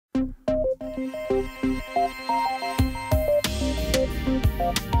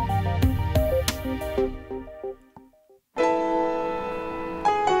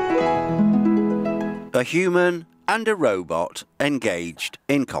A human and a robot engaged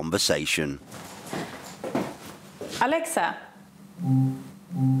in conversation. Alexa,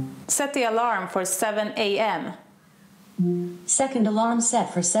 set the alarm for 7 a.m. Second alarm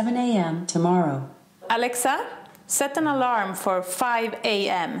set for 7 a.m. tomorrow. Alexa, set an alarm for 5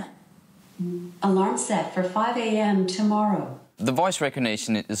 a.m. Alarm set for 5 a.m. tomorrow. The voice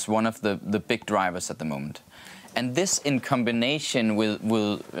recognition is one of the big drivers at the moment. And this, in combination with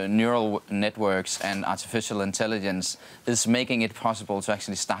neural networks and artificial intelligence, is making it possible to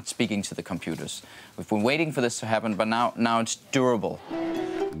actually start speaking to the computers. We've been waiting for this to happen, but now it's durable.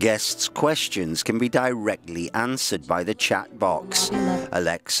 Guests' questions can be directly answered by the chat box.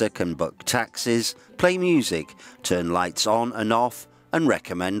 Alexa can book taxis, play music, turn lights on and off, and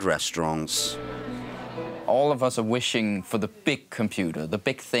recommend restaurants. All of us are wishing for the big computer, the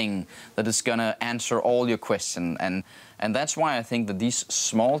big thing that is going to answer all your questions. And that's why I think that these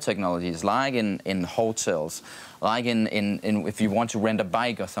small technologies, like in hotels, like in if you want to rent a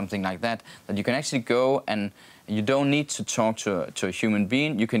bike or something like that, that you can actually go and you don't need to talk to a human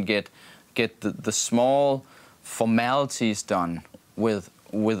being. You can get the small formalities done with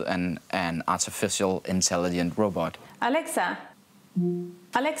an artificial intelligent robot. Alexa,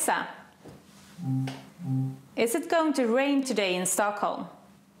 Alexa, is it going to rain today in Stockholm?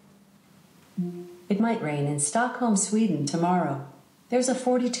 It might rain in Stockholm, Sweden tomorrow. There's a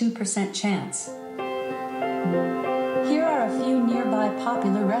 42% chance. Here are a few nearby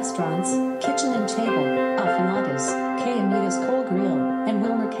popular restaurants: Kitchen and Table, Affinadis, K. Anita's Cold Grill, and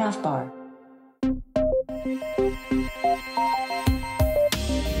Wilmer Calf Bar.